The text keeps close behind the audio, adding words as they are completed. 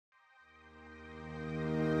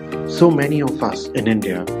So many of us in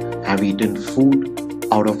India have eaten food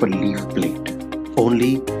out of a leaf plate,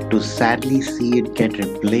 only to sadly see it get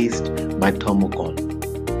replaced by thermocol.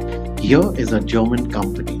 Here is a German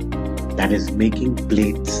company that is making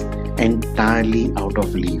plates entirely out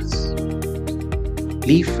of leaves.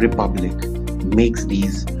 Leaf Republic makes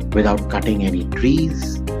these without cutting any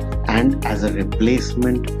trees and as a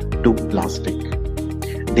replacement to plastic.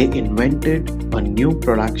 They invented a new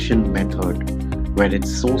production method where it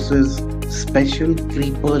sources special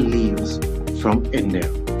creeper leaves from India.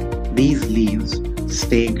 These leaves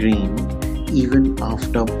stay green even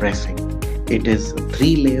after pressing. It is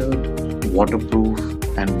 3-layered, waterproof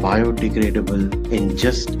and biodegradable in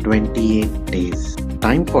just 28 days.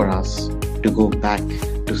 Time for us to go back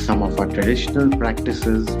to some of our traditional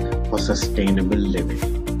practices for sustainable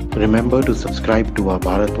living. Remember to subscribe to our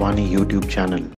Bharatvani YouTube channel.